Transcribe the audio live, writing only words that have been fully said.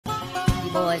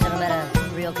Boys, ever met a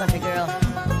real country girl?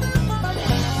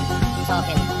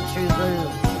 Talking true blue,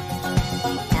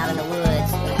 out in the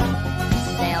woods,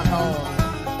 down home,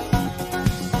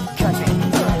 country.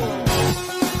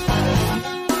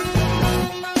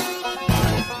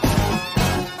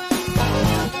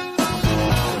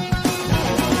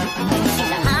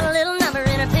 She's a hot little number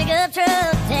in her pickup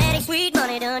truck. Daddy sweet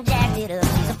money done jacked it up.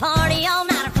 She's a party all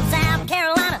nighter from South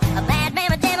Carolina, a bad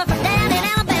mama jammer from down in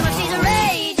Alabama. She's a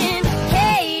raging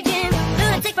Cajun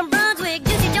lunatic from Brunswick,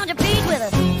 juicy Georgia Peach with a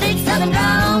thick southern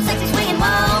drawl, sexy swinging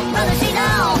walk, brother she's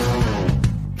all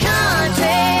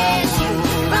country.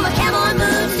 From a cowboy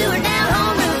boots to her down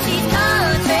home roots, she's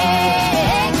country.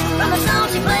 From the song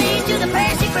she plays to the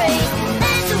prayer she prays,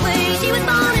 that's the way she was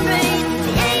born and raised.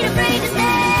 She ain't afraid to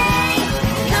stay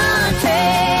country.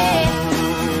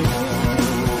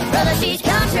 Brother, she's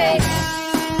country.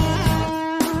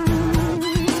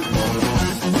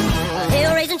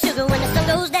 Hill raising sugar when the sun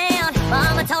goes down.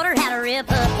 Mama taught her how to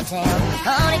rip up the town.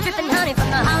 Honey dripping honey from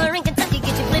the holler in Kentucky,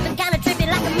 get you flipping kind of trippy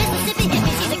like a Mississippi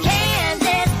hippie. She's a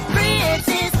Kansas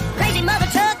princess, crazy mother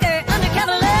trucker,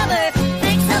 undercover lover,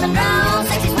 thick southern drawl,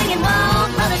 sexy swinging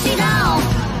walk, brother she's all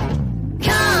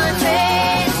country.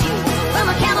 From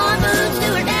her cowboy boots to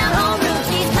her down home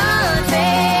roots, she's country.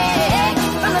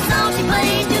 From the song she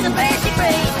plays to the prayer she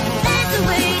prays, that's the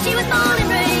way she was born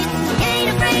and raised. She ain't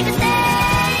afraid to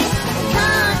stay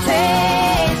country.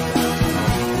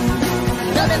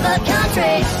 Nothing but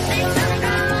country.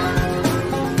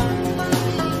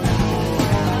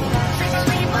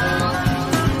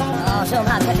 Oh, show 'em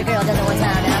how a country girl does it one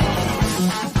time now.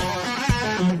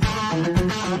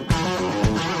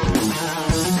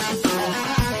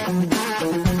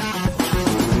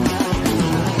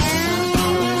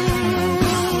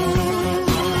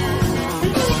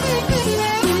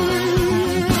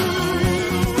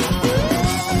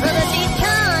 Brother, she's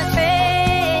country.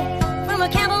 From her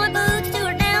cowboy boots to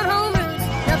her down home roots,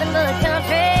 nothing but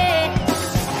country.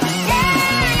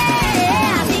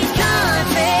 Yeah, she's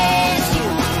country.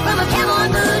 From her cowboy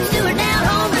boots to her down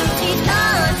home roots, she's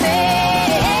country.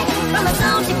 From the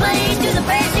song she plays to the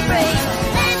prayer she prays,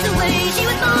 that's the way she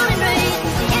was born and raised.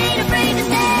 She ain't afraid to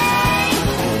stay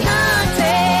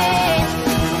country.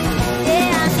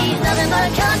 Yeah, she's nothing but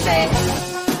country.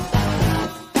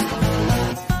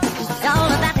 She's all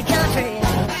about the country.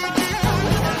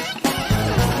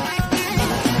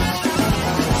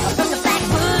 From the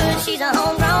backwoods, she's a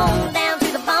homegrown, down to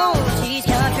the bone, she's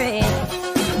country.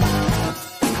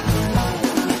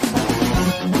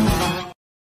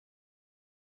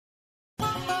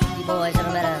 You boys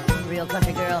ever met a real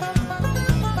country girl?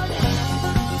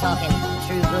 Talking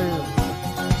true blue,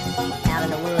 out in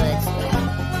the woods,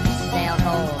 down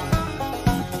home,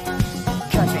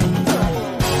 country.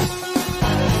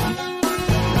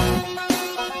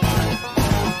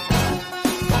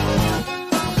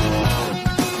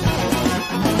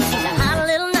 She's a hot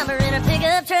little number in her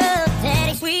pickup truck.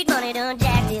 Daddy sweet money done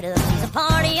jacked it up. She's a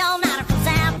party all nighter from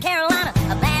South Carolina,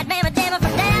 a bad mama jammer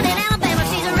from down in Alabama.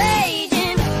 She's a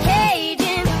raging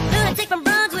Cajun lunatic from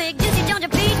Brunswick, juicy Georgia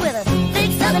Peach with a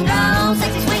thick southern drawl,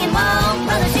 sexy swinging walk,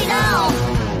 brother she's all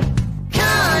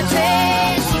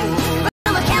country.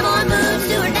 From her cowboy boots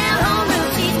to her down home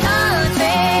roots, she's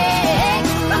country.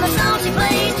 From the song she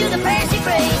plays to the prayer she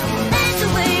prays, that's the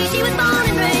way she was born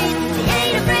and raised. She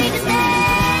ain't afraid to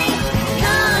stay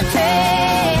country.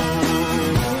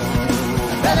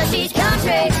 Brother, she's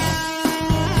country.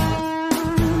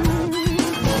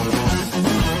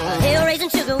 Hill raising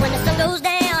sugar when the sun goes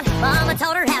down. Mama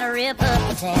taught her how to rip up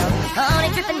the town. Honey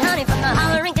dripping honey from the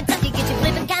holler in Kentucky, get you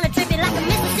flipping kind of trippy like a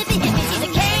Mississippi hippie. She's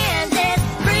a Kansas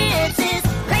princess,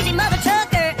 crazy mother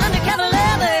trucker, undercover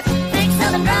lover, thick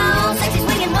southern drawl, sexy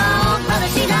swinging walk, brother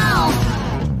she's all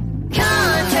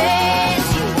country.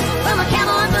 From her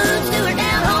cowboy boots to her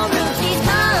down home roots, she's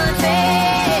country.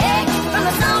 From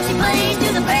the song she plays to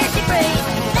the prayer she prays,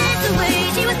 that's the way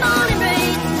she was born and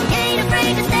raised. She ain't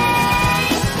afraid to stay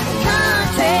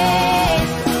country.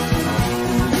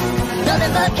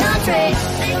 Nothing but country.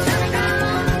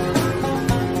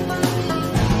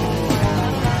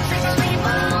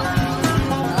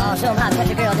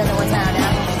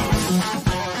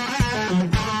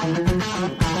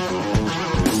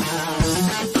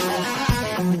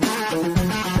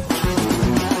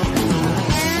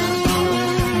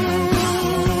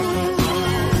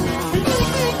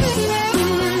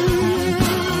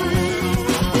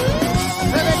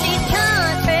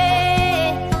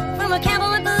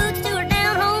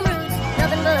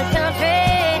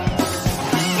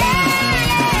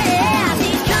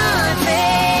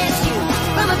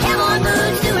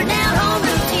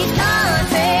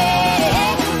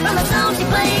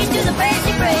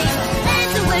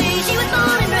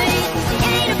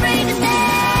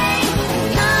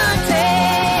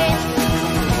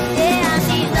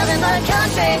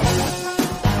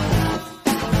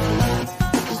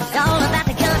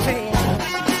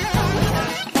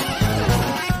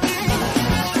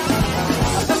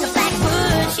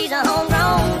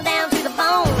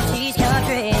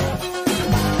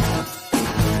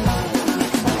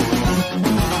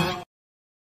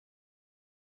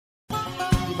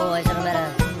 boys ever met a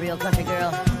real country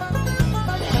girl?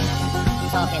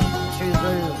 Talking true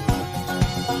blue,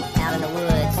 out in the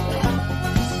woods,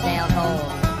 down home,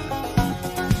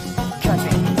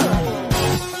 country.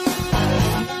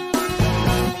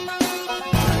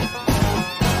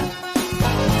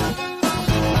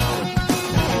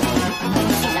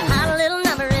 She's a hot little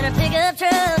number in her pickup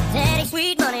truck. Daddy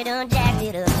sweet money done jacked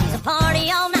it up. She's a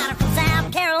party all nighter from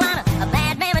South Carolina, a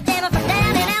bad mama jammer from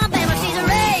down in Alabama. She's a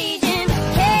raging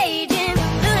Cajun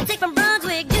lunatic from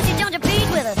Brunswick, juicy Georgia Pete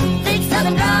with a thick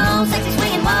southern drawl, sexy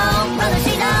swinging walk, brother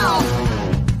she's all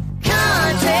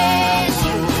country.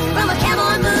 From her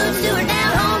cowboy boots to her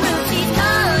down home roots, she's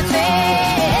country.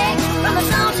 From the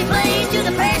song she plays to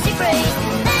the prayer she prays,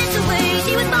 that's the way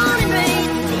she was born and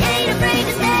raised. She ain't afraid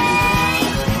to stay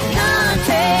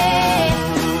country.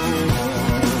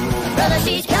 Brother,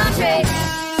 she's country.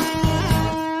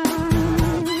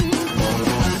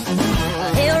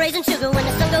 Hill raising sugar when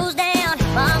the sun goes down.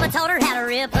 Mama taught her how to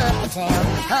rip up the town.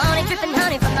 Honey dripping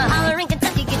honey from the holler in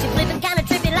Kentucky, get you flipping kinda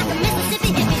trippy like a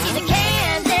Mississippi hippie. She's a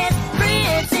Kansas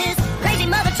princess, crazy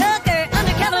mother trucker,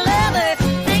 undercover lover,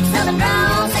 thick southern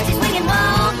drawl, sexy swinging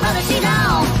walk, brother she's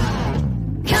all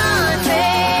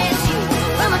country.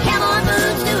 From her cowboy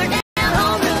boots to her down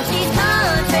home roots, she's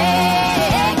country.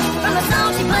 From the song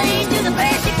she plays to the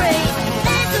prayer she prays,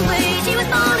 that's the way she was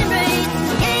born and raised.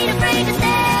 She ain't afraid to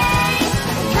stay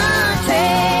country.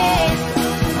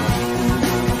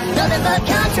 Nothing but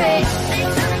country.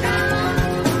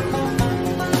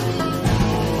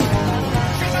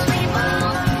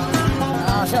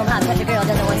 Oh, show 'em how a country girl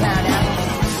does it one time now.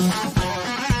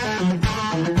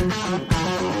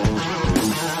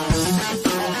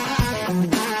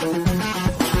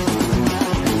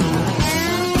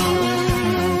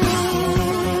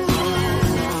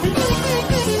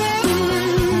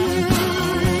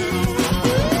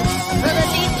 Brother,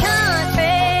 she's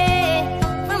country.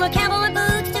 From her cowboy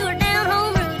boots to her down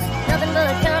home roots, nothing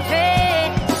but country.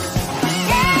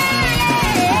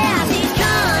 Yeah, she's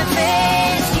country.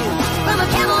 From her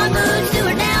cowboy boots to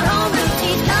her down home roots,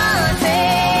 she's country.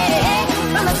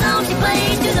 From the song she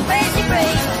plays to the prayer she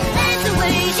prays, that's the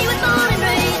way she was born and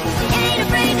raised. She ain't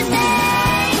afraid to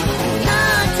stay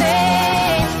country.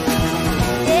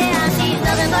 Yeah, she's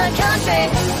nothing but country.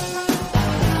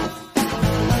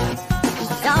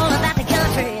 It's all about the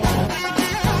country.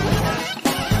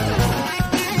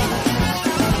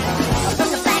 From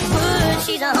the backwoods,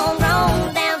 she's a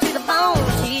homegrown, down to the bone,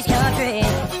 she's country.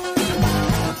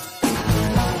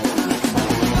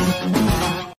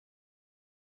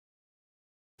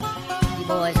 You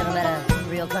boys ever met a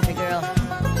real country girl?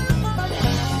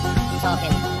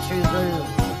 Talking true blue,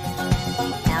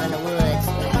 out in the woods,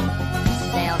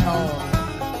 down home,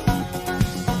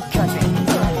 country.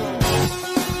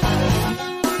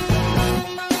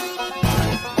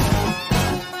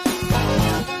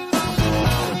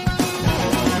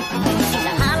 She's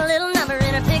a hot little number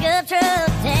in her pickup truck.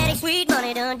 Daddy sweet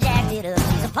money done jacked it up.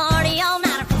 She's a party all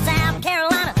nighter from South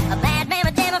Carolina, a bad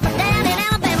mama jammer from down in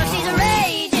Alabama. She's a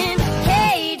raging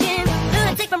Cajun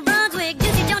lunatic from Brunswick,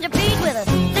 juicy Georgia Pete with a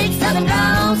thick southern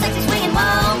drawl, sexy swinging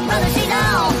walk, brother she's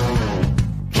all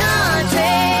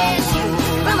country.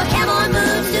 From her cowboy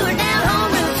boots to her down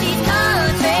home roots, she's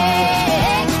country.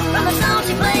 From the song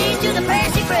she plays to the prayer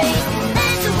she prays,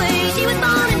 that's the way she was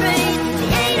born and raised. She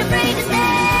ain't afraid to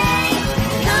stay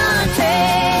country.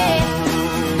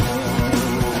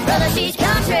 Brother, she's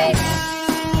country.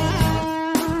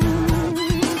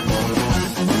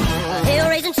 Hill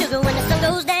raising sugar when the sun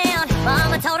goes down.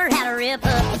 Mama taught her how to rip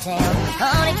up the town.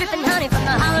 Honey dripping honey from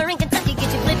the holler in Kentucky,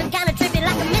 get you flipping kinda trippy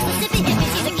like a Mississippi hippie.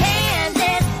 She's a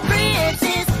Kansas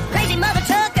princess, crazy mother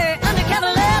trucker,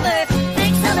 undercover lover,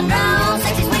 thick southern drawl,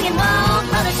 sexy swinging walk,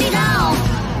 brother she's all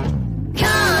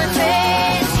country.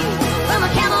 From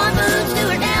her cowboy boots to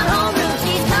her down home roots,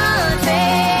 she's country.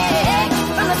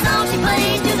 From the song she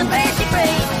plays to the prayer she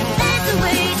prays, that's the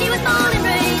way she was born and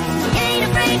raised. She ain't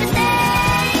afraid to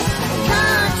stay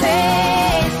country.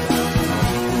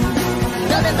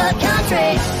 Nothing but country.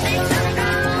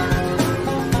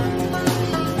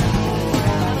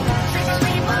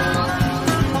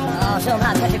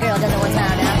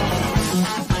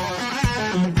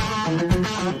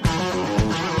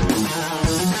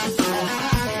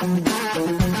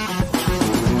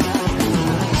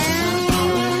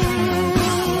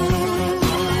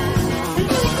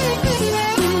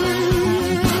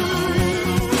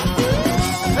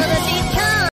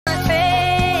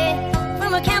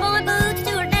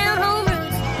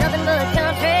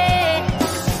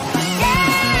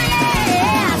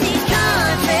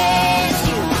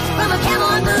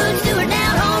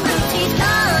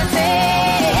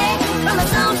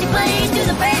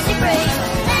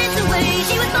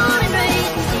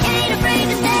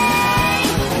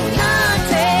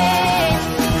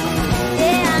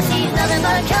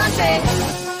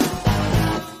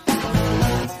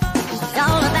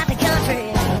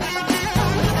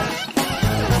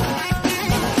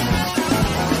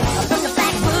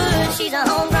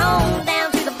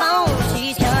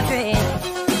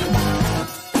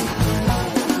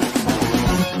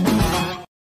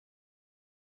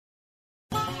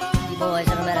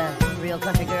 real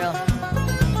country girl.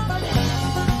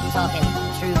 Talking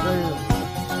true blue.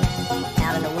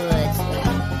 Out in the woods.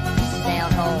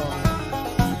 Down home.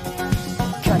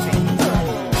 Country.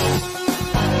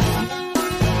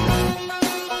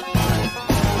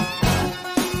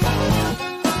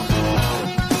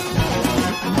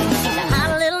 She's a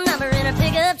hot little number in her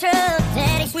pickup truck.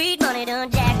 Daddy sweet money done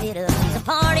jacked it up. She's a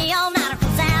party all nighter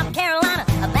from South Carolina.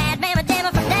 A bad mama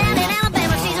jammer from down in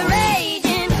Alabama. She's a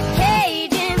raging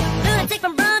Cajun lunatic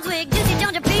from Brunswick, juicy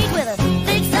Georgia Pete with a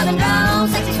thick southern drawl,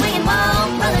 sexy swinging walk,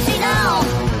 brother she's all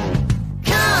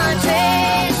country.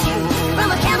 From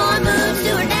her cowboy boots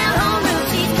to her down home roots,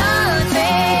 she's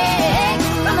country.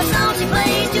 From the song she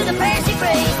plays to the prayer she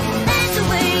prays, that's the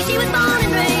way she was born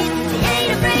and raised. She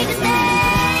ain't afraid to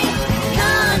stay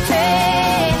country.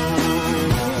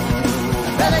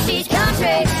 Brother, she's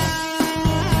country.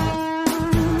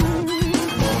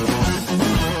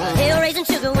 Hill raising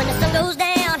sugar when the sun goes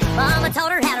down. Mama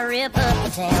taught her how to rip up the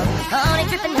town. Honey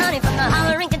dripping honey from the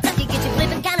holler in Kentucky, get you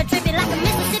flipping kinda trippy like a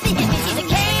Mississippi hippie. She's a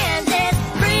Kansas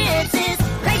princess,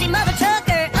 crazy mother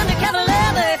trucker, undercover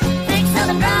lover, thick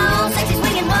southern drawl, sexy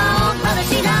swinging walk, mother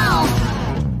she's all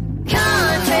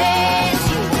country.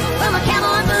 From her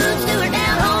cowboy boots to her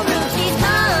down home roots, she's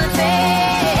country.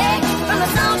 From the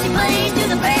song she plays to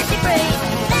the prayer she prays,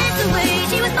 that's the way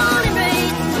she was born and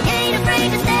raised. She ain't afraid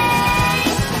to stay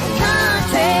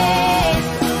country.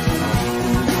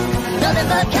 Nothing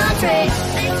but country.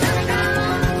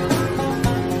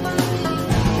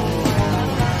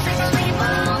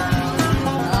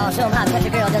 Oh, show 'em how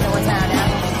country girl does it one time now.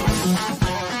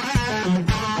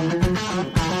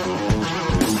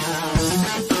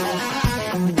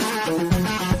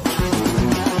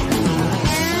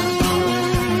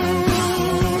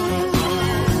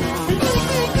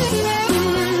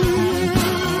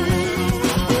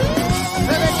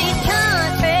 Brother, she's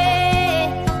country.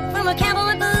 From her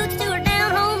cowboy boots to her down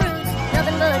home roots,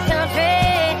 nothing but country.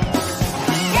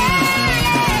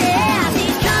 Yeah,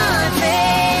 she's country.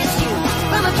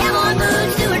 From her cowboy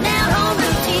boots to her down home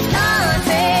roots, she's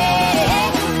country.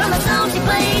 From the song she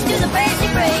plays to the prayer she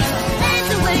prays, that's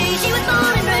the way she was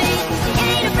born and raised. She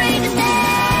ain't afraid to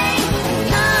stay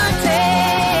country.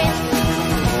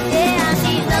 Yeah,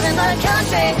 she's nothing but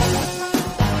country.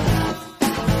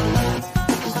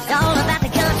 It's all about the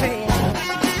country.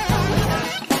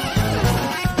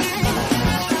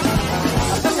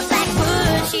 From the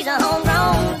backwoods, she's a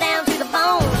homegrown, down to the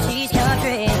bone, she's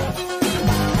country.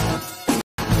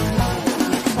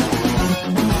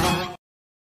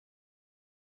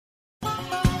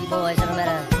 You boys ever met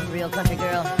a real country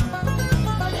girl?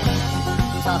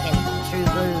 Talking true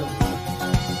blue.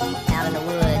 Out in the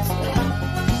woods.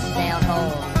 Down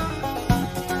home.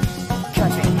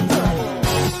 Country.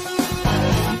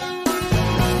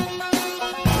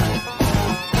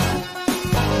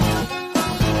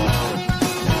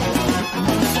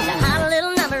 She's a hot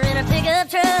little number in her pickup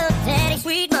truck. Daddy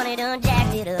sweet money done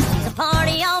jacked it up. She's a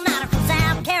party all nighter from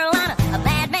South Carolina. A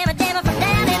bad mama jammer from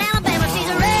down in Alabama. She's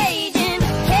a raging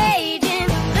Cajun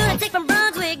lunatic from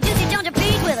Brunswick, juicy Georgia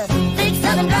Pete with a thick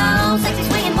southern drawl, sexy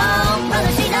swinging walk,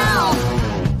 brother she's all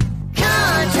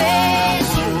country.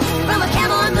 From her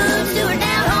cowboy boots to her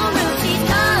down home roots, she's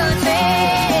country.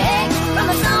 From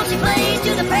the song she plays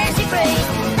to the prayer she prays,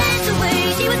 that's the way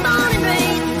she was born and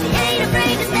raised. She ain't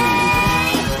afraid to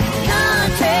stay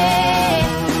country.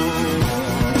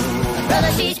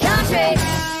 Brother, she's country.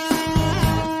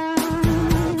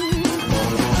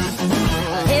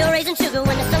 Hill raising sugar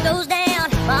when the sun goes down.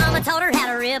 Mama taught her how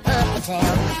to rip up the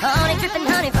town. Honey dripping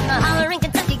honey from the holler in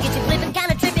Kentucky, get you flipping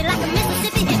kinda trippy like a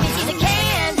Mississippi hippie. She's a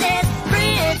Kansas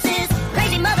princess,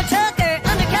 crazy mother trucker,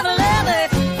 undercover lover,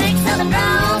 thick southern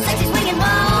drawl, sexy swinging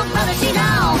walk, mother she's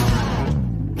all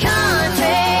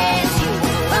country.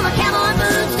 From her cowboy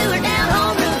boots to her down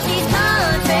home roots, she's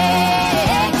country.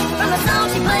 From the song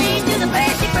she plays to the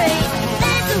prayer she prays,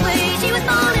 that's the way she was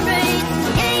born and raised.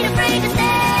 She ain't afraid to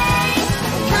stay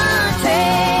country.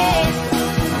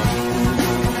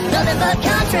 Nothing but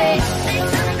country.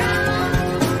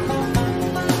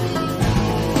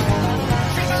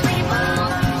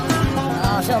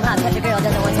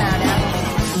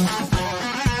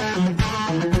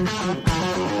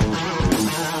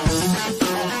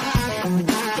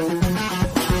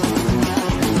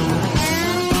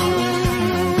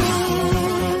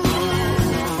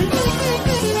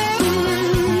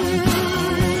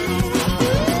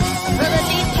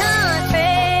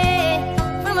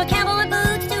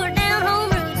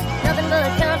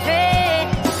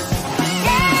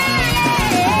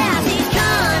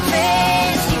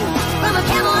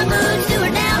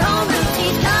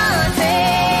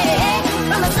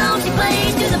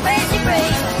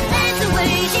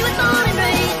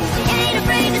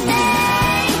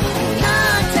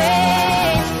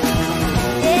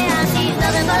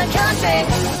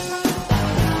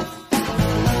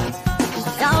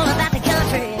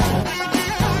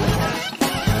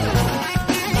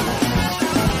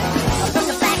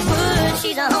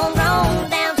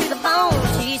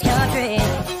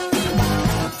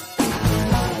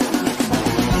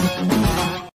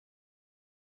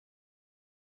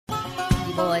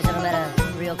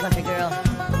 real country girl.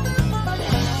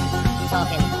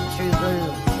 Talking true blue.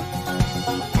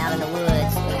 Out in the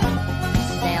woods.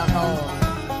 Down home.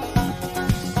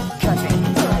 Country.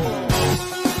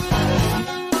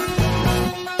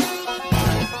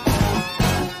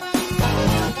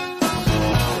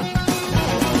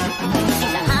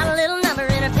 She's a hot little number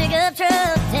in her pickup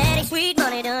truck. Daddy sweet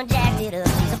money done jacked it up.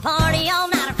 She's a party all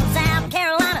nighter from South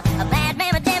Carolina. A bad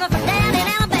mama jammer from down in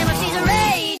Alabama. She's a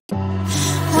rage.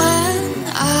 When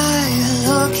I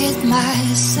look at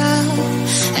myself,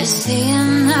 I see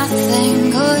nothing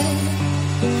good.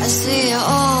 I see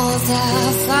all the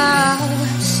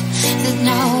flaws that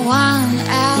no one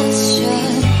else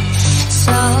should.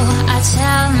 So I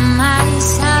tell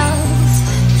myself,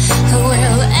 who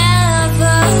will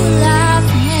ever love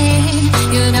me?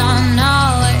 You don't know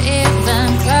even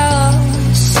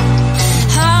close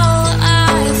how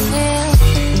I feel.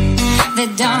 They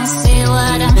don't see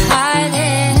what I'm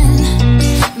hiding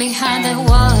behind the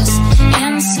walls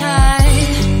inside.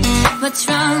 What's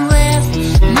wrong with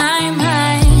my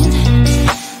mind?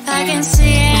 I can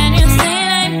see anything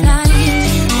I'm blind.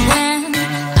 When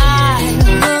I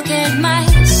look at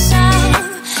myself,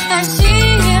 I see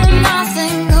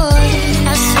nothing good.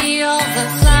 I see all the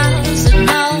flaws that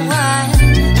no one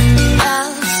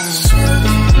else should.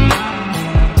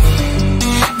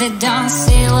 They don't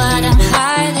see what I'm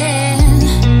hiding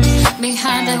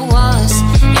behind the walls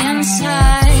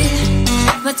inside.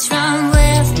 What's wrong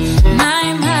with my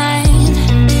mind?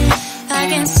 I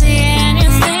can see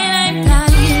anything I'm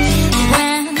blind.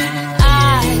 When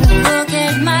I look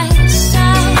at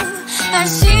myself, I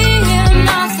see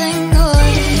nothing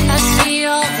good. I see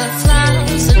all the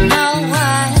flaws that no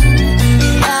one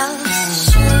else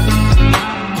should.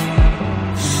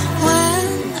 When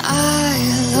I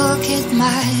look at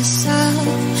myself,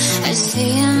 I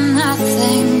see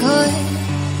nothing good.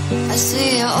 I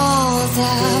see all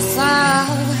the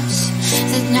flaws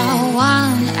that no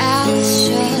one else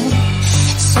should.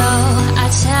 So I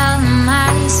tell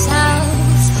myself,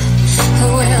 who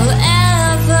will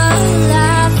ever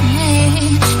love me?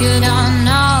 You don't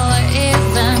know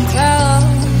even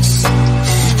close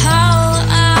how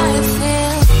I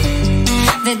feel.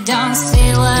 They don't see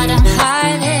what I'm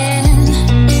hiding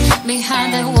behind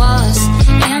the walls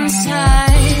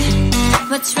inside.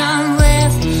 What's wrong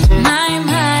with my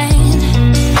mind?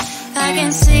 I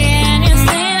can see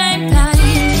anything I'm blind.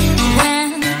 When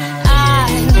I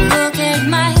look at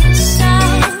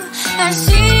myself, I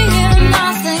see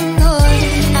nothing good.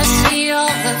 I see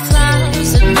all the flaws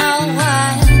that no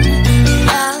one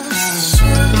else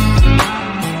should.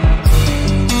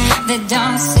 They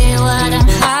don't see what I'm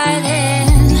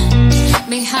hiding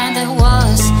behind the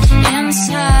walls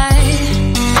inside.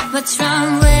 What's wrong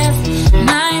with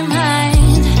my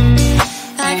mind?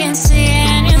 I can see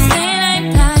anything I'm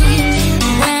blind.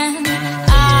 When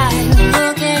I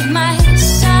look at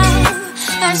myself,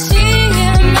 I see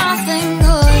nothing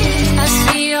good. I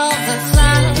see all the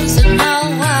flaws that no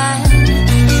one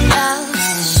else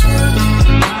should.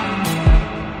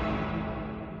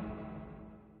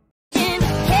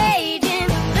 Cajun,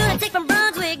 lunatic from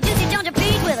Brunswick, juicy Georgia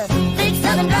Pete with a thick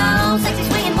southern drawl, sexy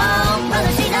swinging wall,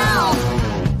 brother she's all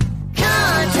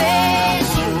country.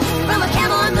 From a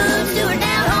cowboy boots to her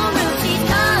down home roots, she's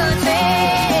country.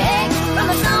 From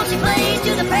the song she plays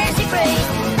to the prayer she prays,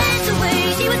 that's the way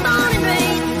she was born and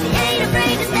raised. She ain't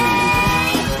afraid to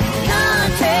stay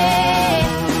country.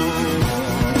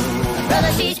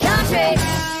 Brother, she's country.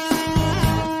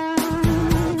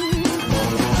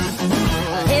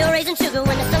 Hill raising sugar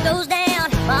when the sun goes down.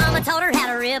 Mama taught her how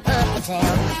to rip up the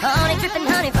town. Honey dripping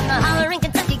honey from the holler in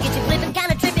Kentucky, get you flipping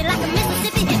kinda trippy like a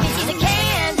Mississippi hippie. She's a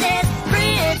Kansas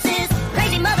princess,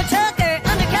 crazy mother trucker,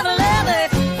 undercover lover,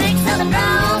 thick southern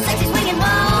drawl, sexy swinging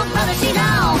walk, brother she's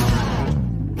all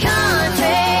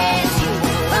country.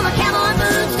 From a cowboy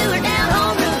boots to her down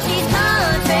home roots, she's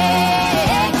country.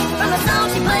 From the song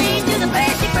she plays to the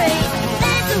prayer she prays,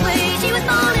 that's the way she was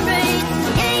born and raised.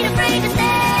 She ain't afraid to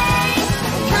stay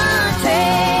country.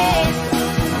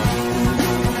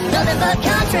 Nothing but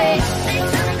country. Thick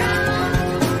southern drawl.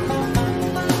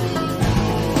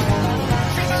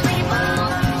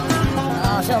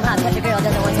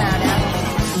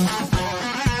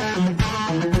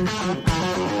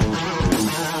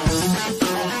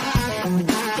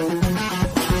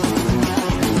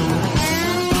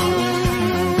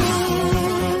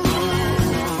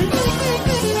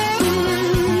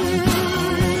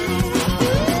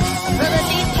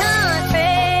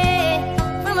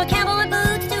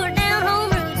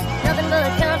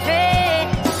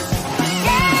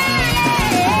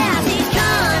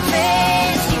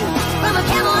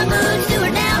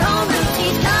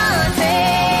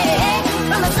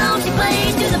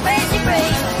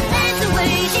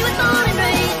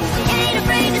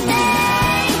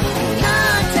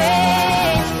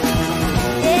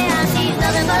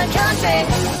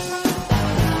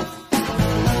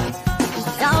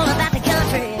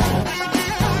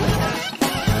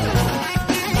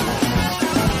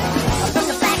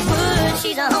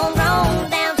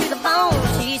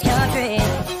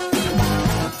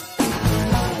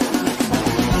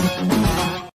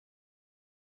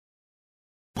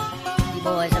 You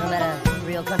boys ever met a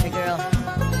real country girl?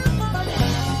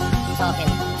 Talking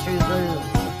true blue,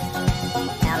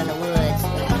 out in the woods,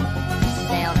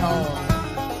 down home,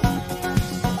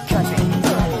 country.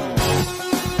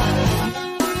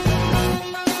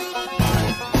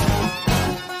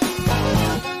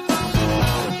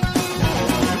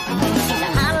 She's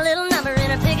a hot little number in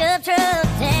her pickup truck.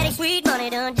 Daddy sweet money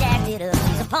done jacked it up.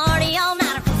 She's a party all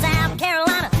nighter from South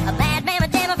Carolina, a bad mama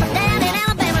jamma from down in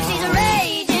Alabama. She's a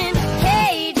raging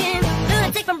Cajun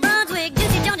lunatic from Brunswick,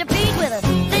 juicy Georgia Pete with a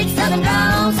thick southern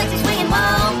drawl, sexy swinging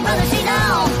walk, brother she's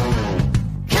all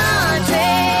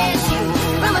country.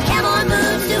 From her cowboy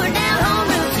boots to her down home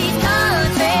roots, she's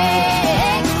country.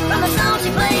 From the song she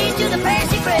plays to the prayer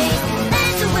she prays,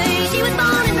 that's the way she was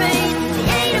born and raised. She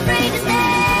ain't afraid to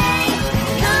stay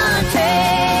country.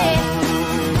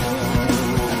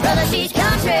 Brother, she's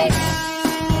country.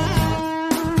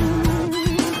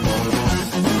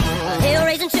 Hill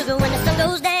raising sugar when the sun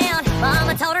goes down.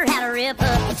 Mama taught her how to rip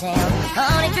up the town.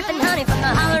 Honey dripping honey from the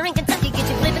holler in Kentucky, get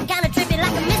you flipping kind of trippy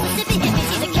like a Mississippi hippie.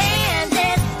 She's a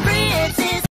Kansas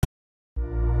princess.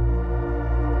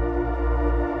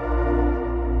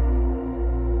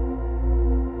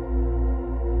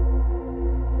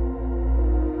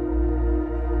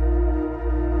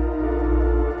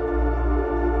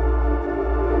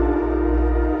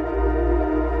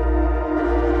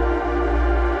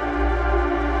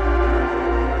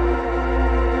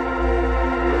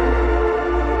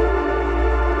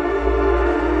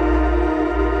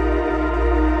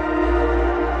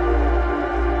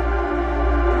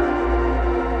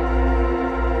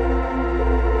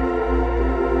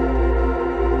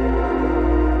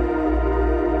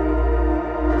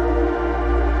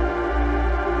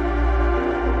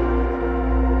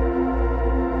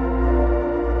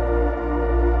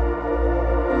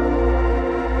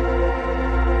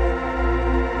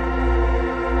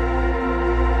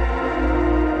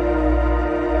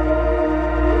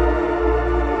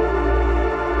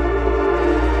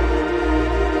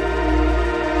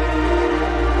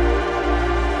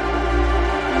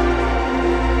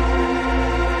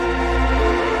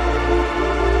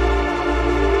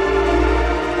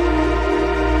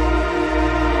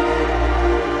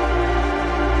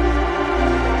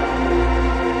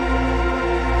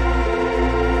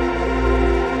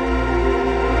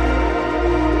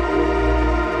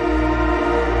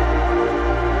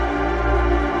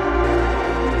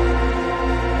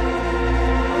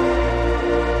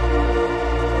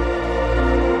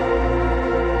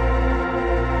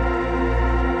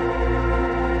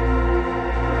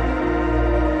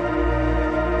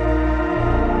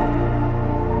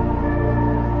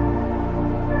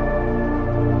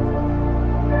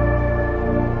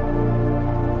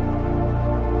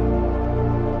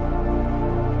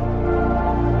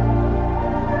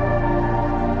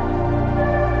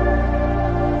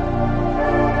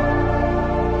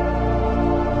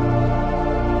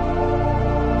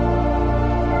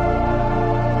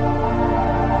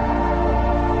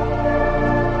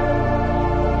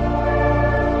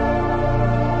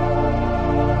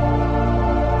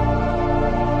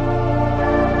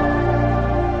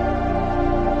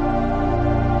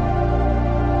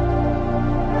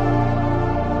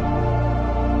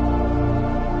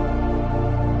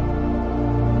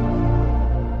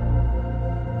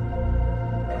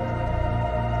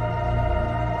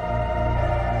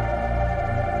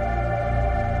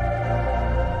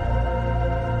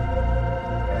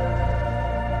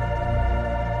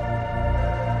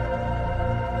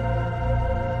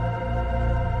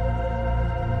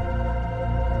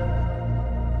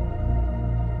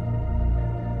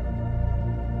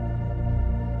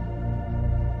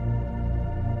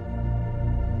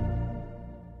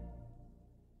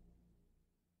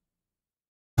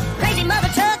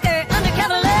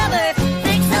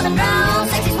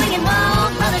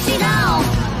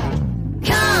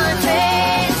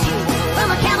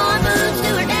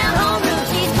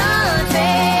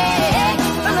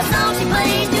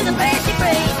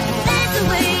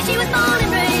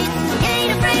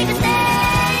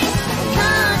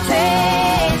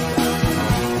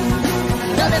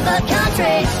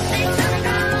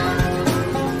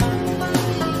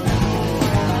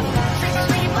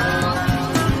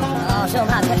 Oh, show 'em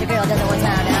how country girl does it one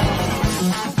time now.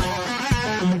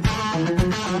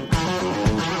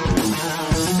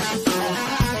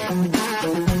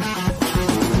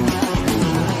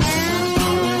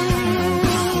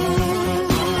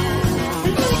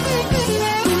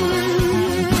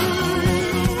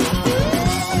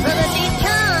 Brother, she's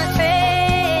country.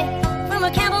 From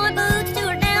her cowboy boots to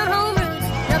her down home roots,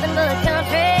 nothing but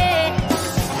country.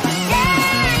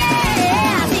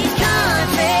 Yeah, she's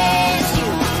country.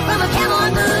 From a cowboy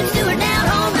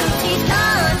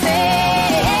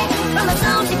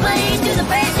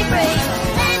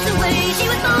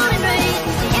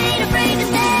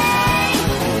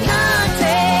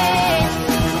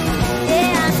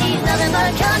nothing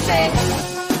but country.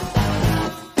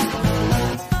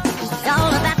 It's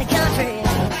all about the country.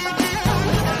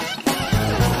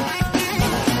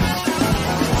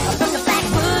 From the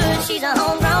backwoods, she's a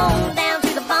homegrown, down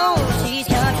to the bone, she's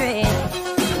country.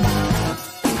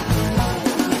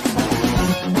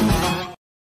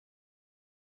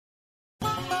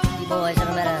 You boys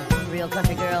ever met a real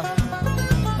country girl?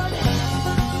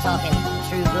 Talking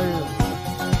true blue,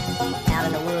 out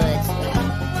in the woods,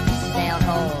 down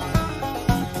home,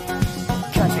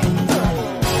 country.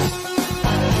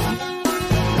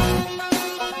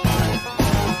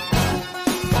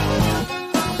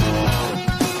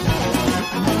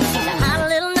 She's a hot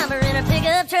little number in her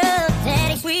pickup truck.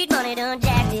 Daddy sweet money done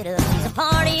jacked it up. She's a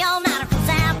party all nighter from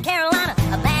South Carolina,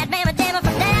 a bad mama jammer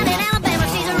from down in Alabama.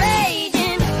 She's a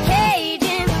raging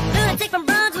Cajun lunatic from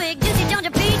Brunswick, juicy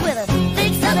Georgia Pete with a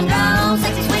thick southern drawl,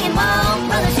 sexy swinging walk,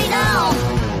 brother, she's all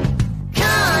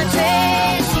country.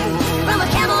 From her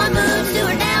cowboy boots to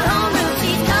her down home roots,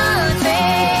 she's country.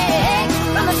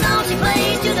 From the song she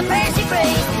plays to the prayer she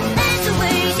prays, that's the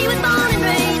way she was born and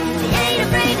raised. She ain't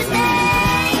afraid to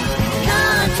stay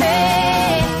country.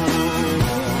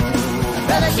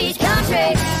 Brother, she's country.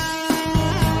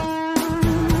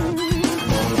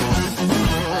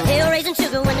 Hill raising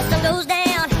sugar when the sun goes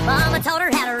down. Mama taught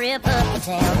her how to rip up the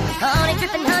town. Honey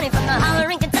dripping honey from the holler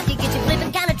in Kentucky, get you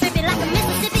flipping kinda trippy like a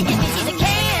Mississippi hippie. She's a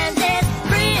Kansas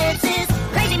princess,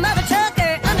 crazy mother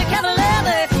trucker, undercover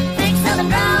lover, thick southern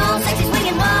drawl, sexy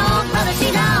swinging walk, brother,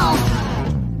 she's all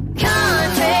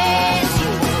country.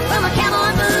 From her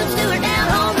cowboy boots to her down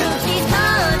home roots, she's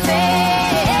country.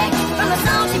 From the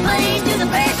song she plays to the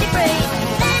prayer she prays,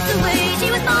 that's the way she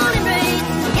was born and raised.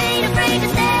 She ain't afraid to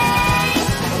stay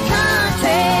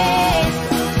country.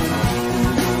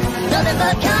 Nothing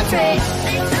but country.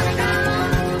 Thick southern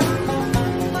drawl,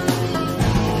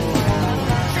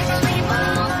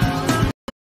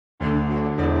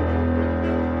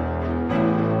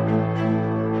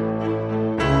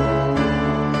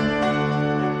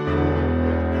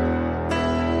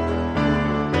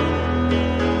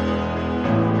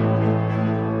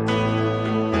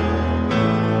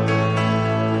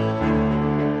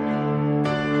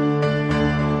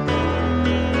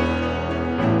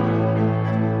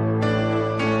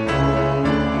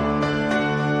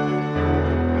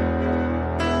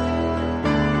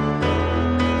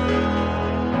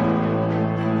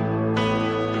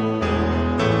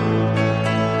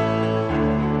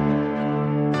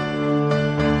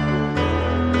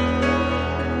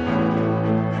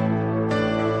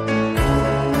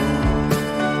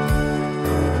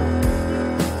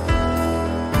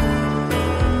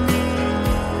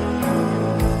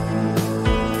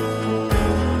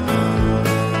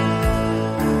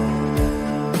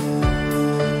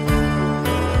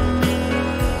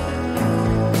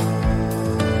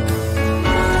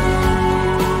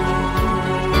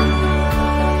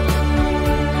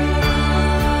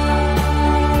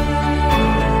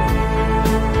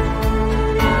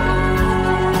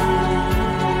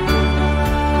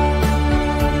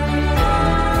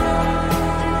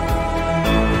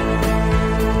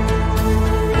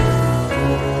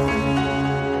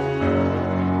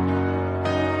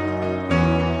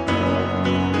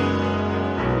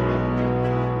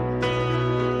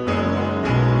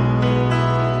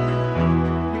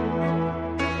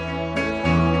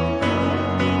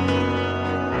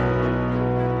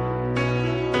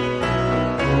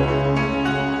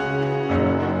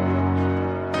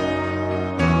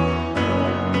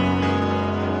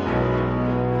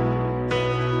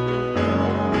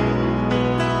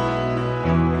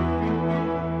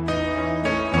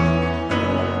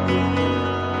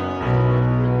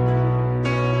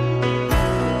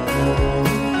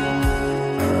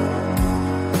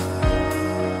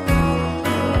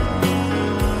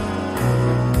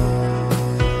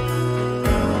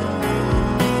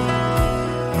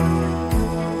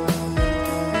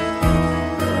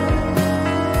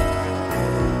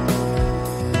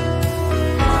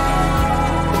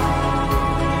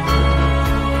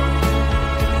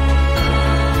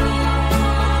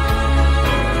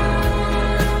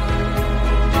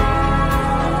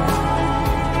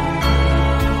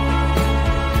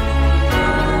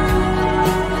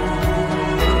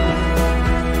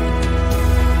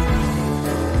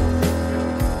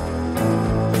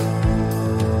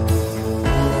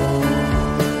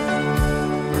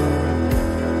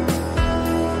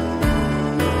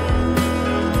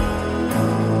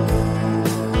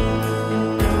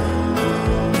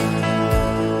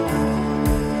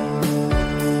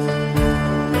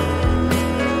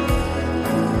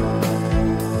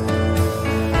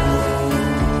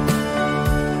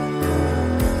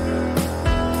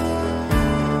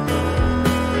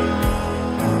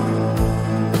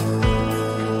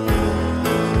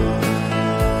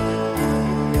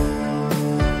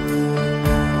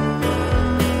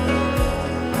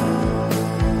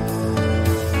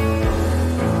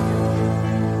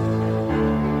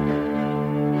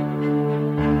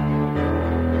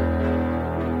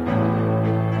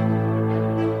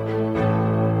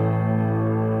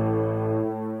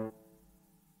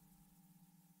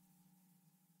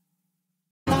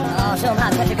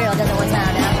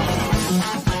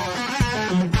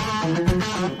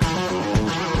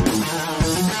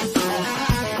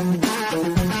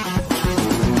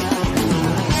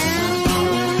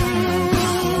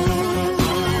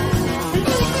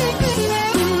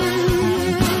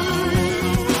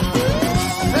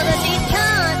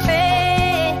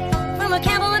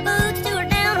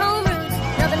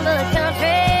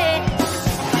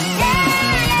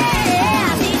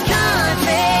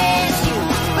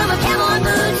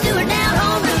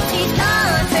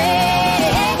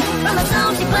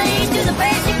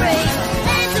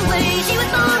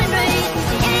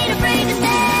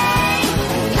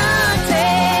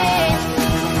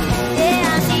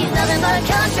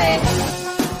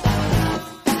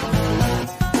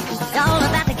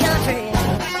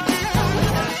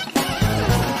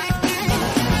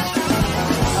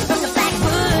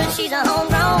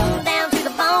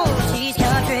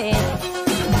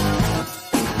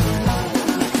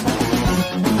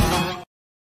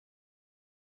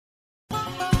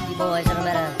 boys ever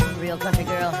met a real country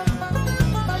girl?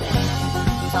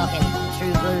 Talking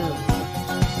true blue,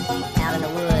 out in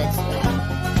the woods,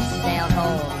 down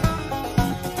home,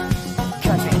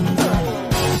 country.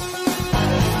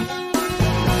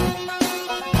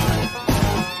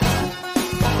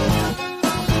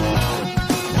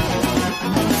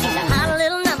 She's a hot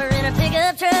little number in a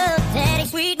pickup truck. Daddy,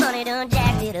 sweet money done jacked